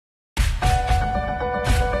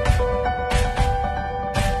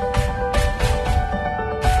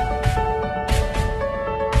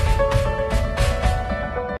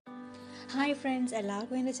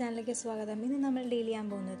എല്ലാവർക്കും എൻ്റെ ചാനലിലേക്ക് സ്വാഗതം. ഇന്ന് നമ്മൾ ഡീൽ ചെയ്യാൻ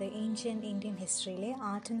പോകുന്നത് ancient Indian ഹിസ്റ്ററിയിലെ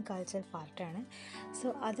art and culture പാർട്ടാണ്. സോ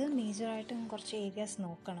അത് മേജറായിട്ടും കുറച്ച് ഏരിയാസ്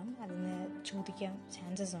നോക്കണം, അതിന് ചോദിക്കാൻ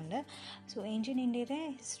ചാൻസസ് ഉണ്ട്. സോ ഏൻഷ്യൻ്റ് ഇന്ത്യയുടെ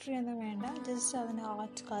ഹിസ്റ്ററി ഒന്നും വേണ്ട, ജസ്റ്റ് അതിൻ്റെ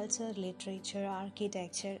ആർട്ട്, കൾച്ചർ, ലിറ്ററേച്ചർ,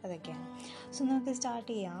 ആർക്കിടെക്ചർ അതൊക്കെയാണ്. സോ നമുക്ക് സ്റ്റാർട്ട്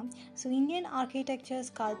ചെയ്യാം. So Indian architecture,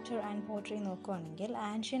 sculpture and pottery നോക്കുകയാണെങ്കിൽ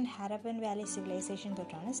ആൻഷ്യൻ്റ് ഹാരപ്പൻ വാലി സിവിലൈസേഷൻ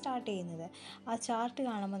തൊട്ടാണ് സ്റ്റാർട്ട് ചെയ്യുന്നത്. ആ ചാർട്ട്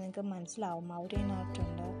കാണുമ്പോൾ നിങ്ങൾക്ക് മനസ്സിലാവും മൗര്യൻ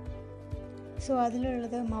ആർട്ടുണ്ട്. സോ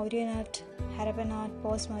അതിലുള്ളത് Mauryan art, Harappan art,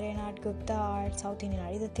 post Mauryan art, Gupta art, south Indian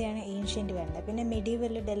art, ഇതൊക്കെയാണ് ഏൻഷ്യൻ്റ് വരുന്നത്. പിന്നെ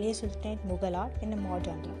medieval, Delhi sultanate, Mughal art, പിന്നെ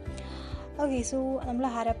മോഡേൺ. ഓക്കെ, സോ നമ്മൾ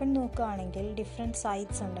ഹരപ്പൻ നോക്കുകയാണെങ്കിൽ ഡിഫറെൻറ്റ്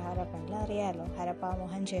സൈറ്റ്സ് ഉണ്ട് ഹരപ്പനിൽ, അറിയാമല്ലോ. ഹരപ്പ,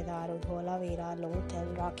 മൊഹൻജൊദാരോ, ധോലാവീര, ലോഥൽ,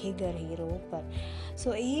 റാഖിഗർഹി, റോപ്പർ. സോ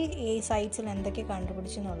ഈ സൈറ്റ്സിൽ എന്തൊക്കെ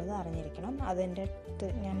കണ്ടുപിടിച്ചു എന്നുള്ളത് അറിഞ്ഞിരിക്കണം. അതിൻ്റെ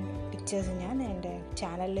ഞാൻ പിക്ചേഴ്സ് ഞാൻ എൻ്റെ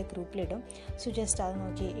ചാനലിലെ ഗ്രൂപ്പിലിടും. സോ ജസ്റ്റ് അത്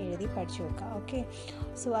നോക്കി എഴുതി പഠിച്ചു വെക്കുക. ഓക്കെ,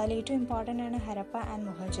 സോ അതിൽ ഏറ്റവും ഇമ്പോർട്ടൻ്റ് ആണ് ഹരപ്പ ആൻഡ്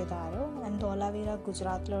മൊഹൻജൊദാരോ. ആൻഡ് ധോലാവീര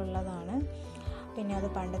ഗുജറാത്തിലുള്ളതാണ്. പിന്നെ അത്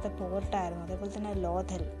പണ്ടത്തെ പോർട്ടായിരുന്നു. അതേപോലെ തന്നെ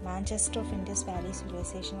Lothal, Manchester of Indus Valley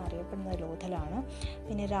civilisation അറിയപ്പെടുന്നത് ലോഥലാണ്.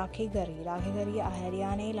 പിന്നെ റാഖിഗറി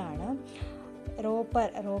ഹരിയാനയിലാണ്.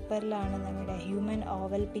 റോപ്പറിലാണ് നമ്മുടെ ഹ്യൂമൻ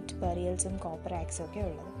ഓവൽ പിറ്റ് ബറിയൽസും കോപ്പർ ആക്സും ഒക്കെ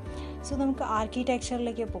ഉള്ളത്. സോ നമുക്ക്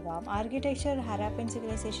ആർക്കിടെക്ചറിലേക്ക് പോകാം. ആർക്കിടെക്ചർ ഹരപ്പൻ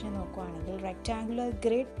സിവിലൈസേഷനെ നോക്കുകയാണെങ്കിൽ റെക്റ്റാങ്കുലർ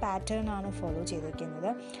ഗ്രിഡ് പാറ്റേൺ ആണ് ഫോളോ ചെയ്തിരിക്കുന്നത്.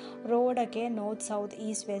 റോഡൊക്കെ north, south,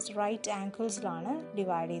 east, west, right ആംഗിൾസിലാണ്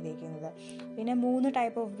divide ചെയ്തിരിക്കുന്നത്. പിന്നെ 3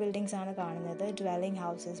 ടൈപ്പ് ഓഫ് ബിൽഡിങ്സ് ആണ് കാണുന്നത്: dwelling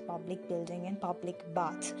houses, public building and public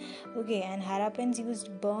baths. Okay, and Harappans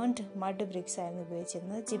used burned mud BRICS ആയിരുന്നു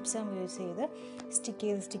ഉപയോഗിച്ചിരുന്നത്. ജിപ്സം യൂസ് ചെയ്ത്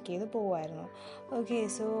സ്റ്റിക്ക് ചെയ്ത് പോകുമായിരുന്നു. ഓക്കെ,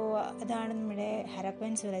 സോ അതാണ് നമ്മുടെ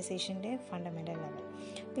ഹരപ്പൻ സിവിലൈസേഷൻ്റെ ഫണ്ടമെൻ്റൽ ലെവൽ.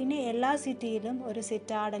 പിന്നെ എല്ലാ സിറ്റിയിലും ഒരു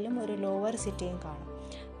സിറ്റാഡലും ഒരു ലോവർ സിറ്റിയും കാണും.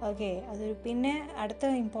 ഓക്കെ, പിന്നെ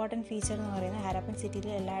അടുത്ത ഇമ്പോർട്ടൻറ്റ് ഫീച്ചർ എന്ന് പറയുന്നത് ഹരപ്പൻ സിറ്റിയിൽ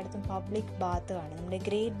എല്ലായിടത്തും പബ്ലിക് ബാത്ത് കാണും. നമ്മുടെ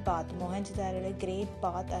ഗ്രേറ്റ് ബാത്ത്, മൊഹൻജൊദാരോയുടെ ഗ്രേറ്റ്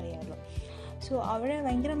ബാത്ത് അറിയാമല്ലോ. സോ അവിടെ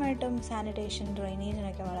ഭയങ്കരമായിട്ടും സാനിറ്റേഷൻ,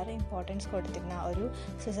 ഡ്രെയിനേജിനൊക്കെ വളരെ ഇമ്പോർട്ടൻസ് കൊടുത്തിരുന്ന ഒരു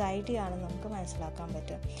സൊസൈറ്റിയാണെന്ന് നമുക്ക് മനസ്സിലാക്കാൻ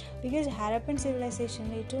പറ്റും. ബിക്കോസ് ഹരപ്പൻ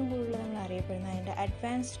സിവിലൈസേഷനിൽ ഏറ്റവും കൂടുതൽ നമ്മൾ അറിയപ്പെടുന്ന അതിൻ്റെ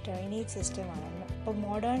അഡ്വാൻസ്ഡ് ഡ്രെയിനേജ് സിസ്റ്റമാണ്. ഇപ്പോൾ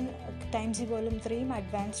മോഡേൺ ടൈംസിൽ പോലും ഇത്രയും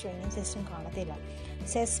അഡ്വാൻസ്ഡ് ഡ്രെയിനേജ് സിസ്റ്റം കാണത്തില്ല.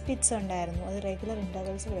 സെസ് പിറ്റ്സ് ഉണ്ടായിരുന്നു, അത് റെഗുലർ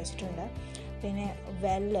ഇൻ്റർവെൽസിൽ വെച്ചിട്ടുണ്ട്. പിന്നെ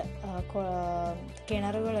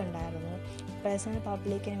കിണറുകളുണ്ടായിരുന്നു. പേഴ്സണൽ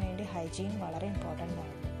പബ്ലിക്കിന് വേണ്ടി ഹൈജീൻ വളരെ ഇമ്പോർട്ടൻ്റ്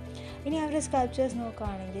ആയിരുന്നു. ഇനി അവരുടെ സ്കൾപ്ചേഴ്സ്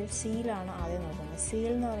നോക്കുകയാണെങ്കിൽ സീലാണ് ആദ്യം നോക്കുന്നത്.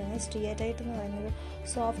 സീൽ എന്ന് പറയുന്നത് സ്റ്റിയറ്റൈറ്റ് എന്ന് പറയുന്നൊരു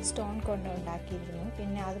സോഫ്റ്റ് സ്റ്റോൺ കൊണ്ട് ഉണ്ടാക്കിയിരുന്നു.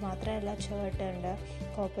 പിന്നെ അത് മാത്രമല്ല, ചേർട്ട് ഉണ്ട്,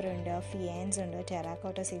 കോപ്പർ ഉണ്ട്, ഫിയാൻസ് ഉണ്ട്,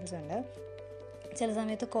 ടെറാക്കോട്ട സീൽസ് ഉണ്ട്. ചില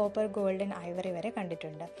സമയത്ത് കോപ്പർ, ഗോൾഡൻ, ഐവറി വരെ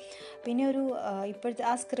കണ്ടിട്ടുണ്ട്. പിന്നെ ഇപ്പോഴത്തെ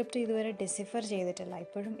ആ സ്ക്രിപ്റ്റ് ഇതുവരെ ഡിസിഫർ ചെയ്തിട്ടില്ല,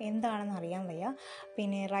 ഇപ്പോഴും എന്താണെന്ന് അറിയാൻ വയ്യ.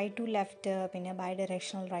 പിന്നെ റൈറ്റ് ടു ലെഫ്റ്റ്, പിന്നെ ബൈ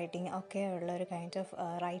ഡയറക്ഷണൽ റൈറ്റിംഗ് ഒക്കെ ഉള്ള ഒരു കൈൻഡ് ഓഫ്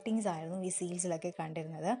റൈറ്റിങ്സ് ആയിരുന്നു ഈ സീൽസിലൊക്കെ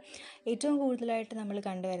കണ്ടിരുന്നത്. ഏറ്റവും കൂടുതലായിട്ട് നമ്മൾ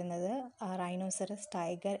കണ്ടുവരുന്നത് റൈനോസറസ്,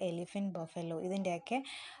 ടൈഗർ, എലിഫൻറ്റ്, ബഫല്ലോ ഇതിൻ്റെയൊക്കെ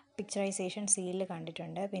പിക്ചറൈസേഷൻ സീലിൽ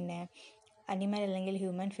കണ്ടിട്ടുണ്ട്. പിന്നെ അനിമൽ അല്ലെങ്കിൽ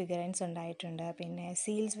ഹ്യൂമൻ ഫിഗറൻസ് ഉണ്ടായിട്ടുണ്ട്. പിന്നെ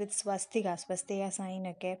സീൽസ് വിത്ത് സ്വസ്തിക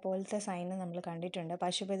സൈനൊക്കെ പോലത്തെ സൈന് നമ്മൾ കണ്ടിട്ടുണ്ട്.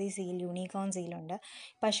 Pashupati seal, unicorn സീലുണ്ട്.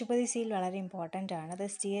 Pashupati seal വളരെ ഇമ്പോർട്ടൻ്റ് ആണ്. അത്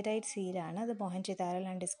സ്റ്റിയറ്റൈറ്റ് സീലാണ്. അത്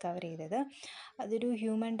മൊഹൻജൊദാരോയിലാണ് ഡിസ്കവർ ചെയ്തത്. അതൊരു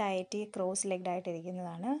human deity cross legged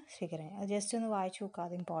ആയിട്ടിരിക്കുന്നതാണ് figure. അത് ജസ്റ്റ് ഒന്ന് വായിച്ചു നോക്കുക,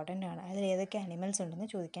 അത് ഇമ്പോർട്ടൻ്റ് ആണ്. അതിൽ ഏതൊക്കെ അനിമൽസ് ഉണ്ടെന്ന്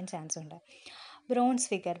ചോദിക്കാൻ ചാൻസ് ഉണ്ട്. ബ്രോൺസ്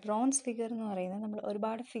ഫിഗർ എന്ന് പറയുന്നത് നമ്മൾ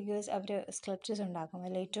ഒരുപാട് ഫിഗേഴ്സ് അവർ സ്കൾപ്ചേഴ്സ് ഉണ്ടാക്കും.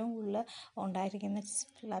 അതിൽ ഏറ്റവും കൂടുതൽ ഉണ്ടായിരിക്കുന്ന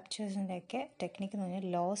സ്കൾപ്ചേഴ്സിൻ്റെയൊക്കെ ടെക്നിക്ക് എന്ന്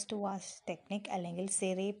പറഞ്ഞാൽ ലോസ്റ്റ് വാസ് ടെക്നിക് അല്ലെങ്കിൽ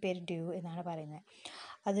സെറേ പെർഡ്യൂ എന്നാണ് പറയുന്നത്.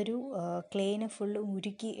 അതൊരു ക്ലേനെ ഫുൾ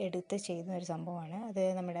ഉരുക്കി എടുത്ത് ചെയ്യുന്ന ഒരു സംഭവമാണ്. അത്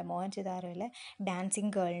നമ്മുടെ മൊഹൻജൊദാരോയിലെ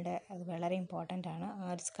ഡാൻസിങ് ഗേളിൻ്റെ അത് വളരെ ഇമ്പോർട്ടൻ്റ് ആണ്. ആ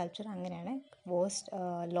ഒരു സ്കൾപ്ചർ അങ്ങനെയാണ്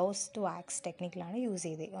ലോസ്റ്റ് വാക്സ് ടെക്നിക്കിലാണ്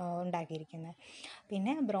ഉണ്ടാക്കിയിരിക്കുന്നത്.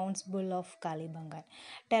 പിന്നെ bronze bull of Kalibangan.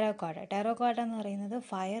 Terracotta എന്ന് പറയുന്നത്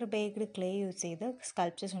ഫയർ ബേക്ക്ഡ് ക്ലേ യൂസ് ചെയ്ത്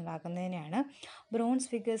സ്കൾപ്ചേഴ്സ് ഉണ്ടാക്കുന്നതിനാണ്. ബ്രോൺസ്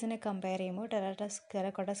ഫിഗേഴ്സിനെ കമ്പയർ ചെയ്യുമ്പോൾ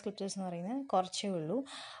ടെറക്കോട്ട സ്കൾപ്ചേഴ്സ് എന്ന് പറയുന്നത് കുറച്ചേ ഉള്ളൂ.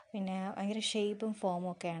 പിന്നെ ഭയങ്കര ഷേപ്പും ഫോമും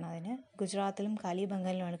ഒക്കെയാണ് അതിന്. ഗുജറാത്തിലും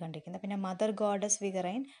കാലിബംഗാനിലുമാണ് കണ്ടിരിക്കുന്നത്. പിന്നെ മദർ ഗോഡസ്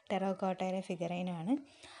ഫിഗറൈൻ ടെറോക്കോട്ടയിലെ ഫിഗറൈനാണ്.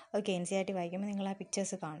 ഓക്കെ, NCERT വായിക്കുമ്പോൾ നിങ്ങൾ ആ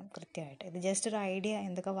പിക്ചേഴ്സ് കാണും കൃത്യമായിട്ട്. ഇത് ജസ്റ്റ് ഒരു ഐഡിയ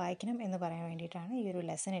എന്തൊക്കെ വായിക്കണം എന്ന് പറയാൻ വേണ്ടിയിട്ടാണ് ഈ ഒരു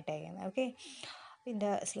ലെസൺ ഇട്ടേക്കുന്നത്. ഓക്കെ,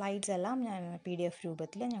 ഇതിൻ്റെ സ്ലൈഡ്സ് എല്ലാം ഞാൻ PDF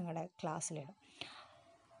രൂപത്തിൽ ഞങ്ങളുടെ ക്ലാസ്സിലിടും.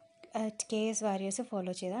 KS വാരിയേഴ്സ്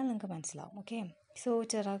ഫോളോ ചെയ്താൽ നിങ്ങൾക്ക് മനസ്സിലാവും. ഓക്കെ, സോ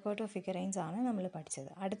ടെറാക്കോട്ട ഫിഗറൈൻസ് ആണ് നമ്മൾ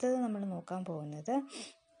പഠിച്ചത്. അടുത്തത് നമ്മൾ നോക്കാൻ പോകുന്നത്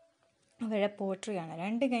അവരുടെ പോട്രിയാണ്.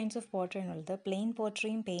 2 കൈൻഡ്സ് ഓഫ് പോട്രി എന്നുള്ളത്, പ്ലെയിൻ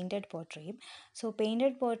പോട്രിയും പെയിൻറ്റഡ് പോട്രിയും. സോ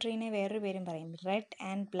പെയിൻറ്റഡ് പോട്രീനെ വേറൊരു പേരും പറയും red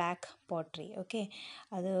and black pottery. Okay,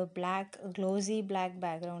 അത് ഗ്ലോസി ബ്ലാക്ക്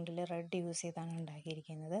ബാക്ക്ഗ്രൗണ്ടിൽ റെഡ് യൂസ് ചെയ്താണ്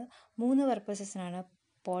ഉണ്ടാക്കിയിരിക്കുന്നത്. 3 പർപ്പസസിനാണ്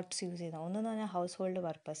പോട്ട്സ് യൂസ് ചെയ്യുന്നത്. ഒന്നെന്ന് പറഞ്ഞാൽ ഹൗസ് ഹോൾഡ്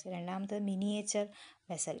പർപ്പസ്, രണ്ടാമത്തത് മിനിയേച്ചർ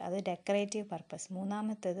വെസൽ, അത് ഡെക്കറേറ്റീവ് പർപ്പസ്,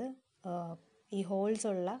 മൂന്നാമത്തേത് ഈ ഹോൾസ്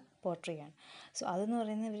ഉള്ള പോട്രിയാണ്. സോ അതെന്ന്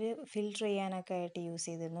പറയുന്നത് ഇവർ ഫിൽട്ടർ ചെയ്യാനൊക്കെ ആയിട്ട് യൂസ്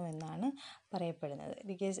ചെയ്തിരുന്നു എന്നാണ് പറയപ്പെടുന്നത്.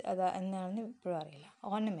 ബിക്കോസ് അത് എന്നാണെന്ന് ഇപ്പോഴും അറിയില്ല.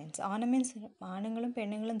 ഓർണമെൻറ്റ്സ് ആണുങ്ങളും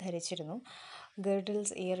പെണ്ണുങ്ങളും ധരിച്ചിരുന്നു.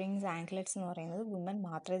 ഗേർഡിൽസ്, ഇയറിങ്സ്, ആങ്ക്ലെറ്റ്സ് എന്ന് പറയുന്നത് വുമൻ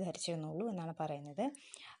മാത്രമേ ധരിച്ചിരുന്നുള്ളൂ എന്നാണ് പറയുന്നത്.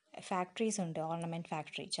 ഫാക്ടറീസ് ഉണ്ട്, ഓർണമെൻറ്റ്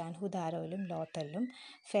ഫാക്ടറി ചാൻഹുദാരോയിലും ലോത്തലിലും.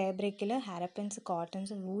 ഫാബ്രിക്കിൽ ഹാരപ്പൻസ്,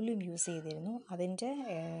 കോട്ടൺസ്, വൂലും യൂസ് ചെയ്തിരുന്നു.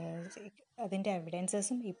 അതിൻ്റെ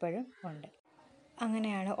എവിഡൻസസും ഇപ്പോഴും ഉണ്ട്.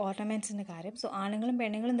 അങ്ങനെയാണ് ഓർണമെൻറ്റ്സിൻ്റെ കാര്യം. സോ ആണുങ്ങളും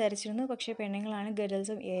പെണ്ണുങ്ങളും ധരിച്ചിരുന്നു, പക്ഷേ പെണ്ണുങ്ങളാണ്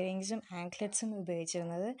ഗിഡിൽസും ഇയറിങ്സും ആങ്ക്ലെറ്റ്സും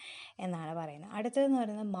ഉപയോഗിച്ചിരുന്നത് എന്നാണ് പറയുന്നത്. അടുത്തതെന്ന്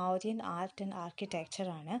പറയുന്നത് മൗര്യൻ ആർട്ട് ആൻഡ്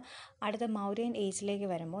ആർക്കിടെക്ചറാണ്. അടുത്ത മൗര്യൻ ഏജിലേക്ക്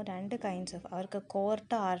വരുമ്പോൾ 2 കൈൻഡ്സ് ഓഫ് അവർക്ക്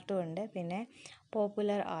കോർട്ട് ആർട്ടും ഉണ്ട്, പിന്നെ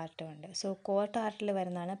പോപ്പുലർ ആർട്ടും ഉണ്ട്. സോ കോർട്ട് ആർട്ടിൽ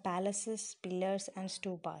വരുന്നതാണ് പാലസസ്, പില്ലേഴ്സ് ആൻഡ്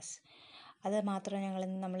സ്റ്റൂപ്പാസ്. അത് മാത്രമേ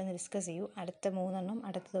നമ്മൾ ഡിസ്കസ് ചെയ്യൂ. അടുത്ത 3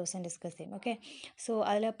 അടുത്ത ദിവസം ഡിസ്കസ് ചെയ്യും. ഓക്കെ, സോ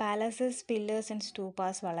അതിൽ പാലസസ്, പില്ലേഴ്സ് ആൻഡ്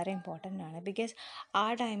സ്റ്റൂപ്പാസ് വളരെ ഇമ്പോർട്ടൻ്റ് ആണ്. ബിക്കോസ് ആ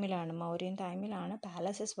ടൈമിലാണ്, മൗര്യൻ ടൈമിലാണ്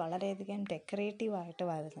പാലസസ് വളരെയധികം ഡെക്കറേറ്റീവ് ആയിട്ട്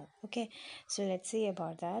വരുന്നത്. Okay, so let's see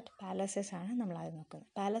about that. Palaces ആണ് നമ്മൾ അത് നോക്കുന്നത്.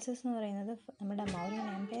 പാലസസ് എന്ന് പറയുന്നത് നമ്മുടെ Mauryan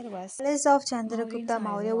Empire Palace of Chandragupta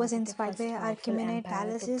Maurya was inspired by Achaemenid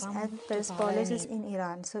palaces and Persepolis in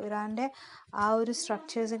Iran. So ഇറാൻ്റെ ആ ഒരു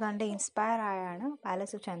സ്ട്രക്ചേഴ്സ് കണ്ട് ഇൻസ്പയർ ആയാണ്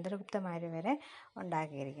പാലസ് ഓഫ് ചന്ദ്രഗുപ്ത മൗര്യ വരെ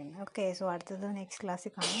ഉണ്ടാക്കിയിരിക്കുന്നത്. ഓക്കെ, സോ അടുത്തത് നെക്സ്റ്റ്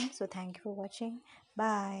ക്ലാസ്സിൽ കാണാം. So thank you for watching.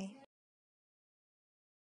 By.